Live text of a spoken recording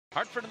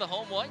Hartford and the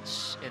home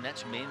whites, and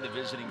that's Maine, the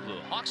visiting blue.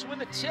 Hawks win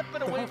the tip,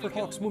 and away we Hartford go.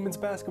 Hawks women's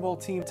basketball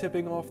team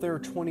tipping off their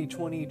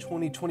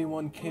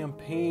 2020-2021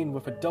 campaign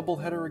with a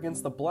doubleheader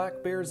against the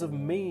Black Bears of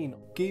Maine.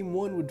 Game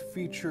 1 would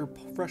feature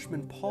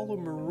freshman Paula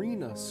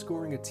Marina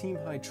scoring a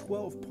team-high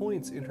 12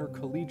 points in her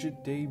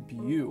collegiate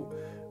debut.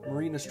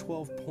 Marina's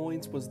 12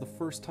 points was the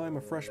first time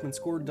a freshman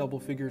scored double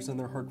figures in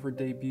their Hartford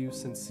debut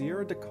since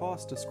Sierra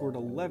DaCosta scored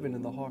 11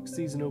 in the Hawks'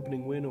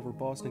 season-opening win over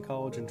Boston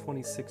College in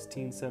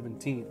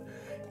 2016-17.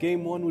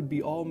 Game 1 would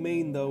be all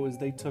Maine, though, as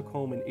they took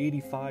home an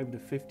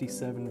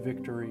 85-57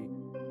 victory.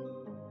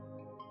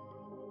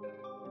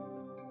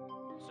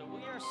 So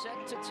we are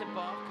set to tip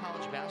off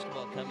college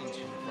basketball coming to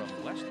you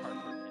from West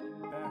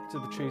Hartford. Back to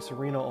the Chase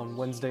Arena on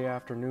Wednesday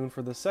afternoon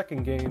for the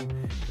second game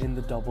in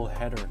the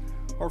doubleheader.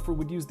 Hartford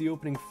would use the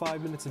opening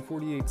 5 minutes and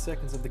 48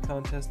 seconds of the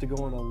contest to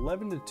go on an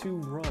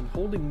 11-2 run,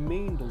 holding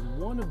Maine to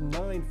 1 of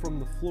 9 from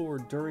the floor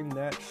during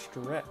that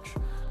stretch.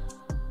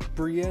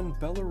 Brienne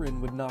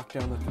Bellerin would knock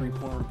down the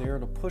three-pointer there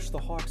to push the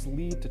Hawks'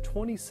 lead to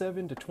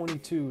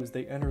 27-22 as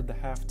they entered the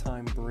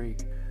halftime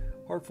break.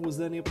 Hartford was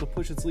then able to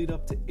push its lead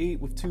up to 8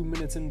 with 2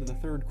 minutes into the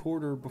third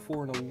quarter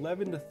before an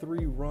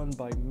 11-3 run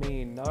by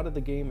Maine knotted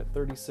the game at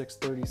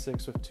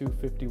 36-36 with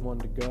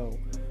 2:51 to go.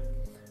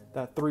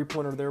 That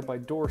three-pointer there by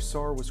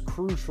Dorsar was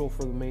crucial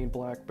for the Maine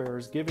Black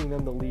Bears, giving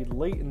them the lead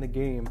late in the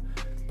game.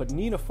 But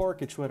Nina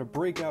Farkic, who had a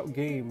breakout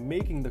game,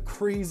 making the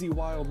crazy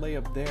wild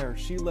layup there.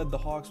 She led the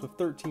Hawks with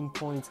 13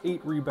 points,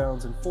 8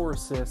 rebounds, and 4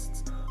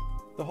 assists.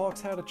 The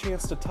Hawks had a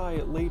chance to tie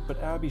it late,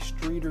 but Abby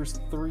Streeter's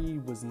three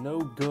was no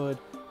good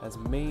as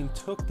Maine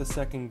took the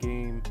second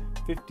game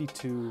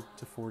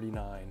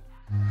 52-49.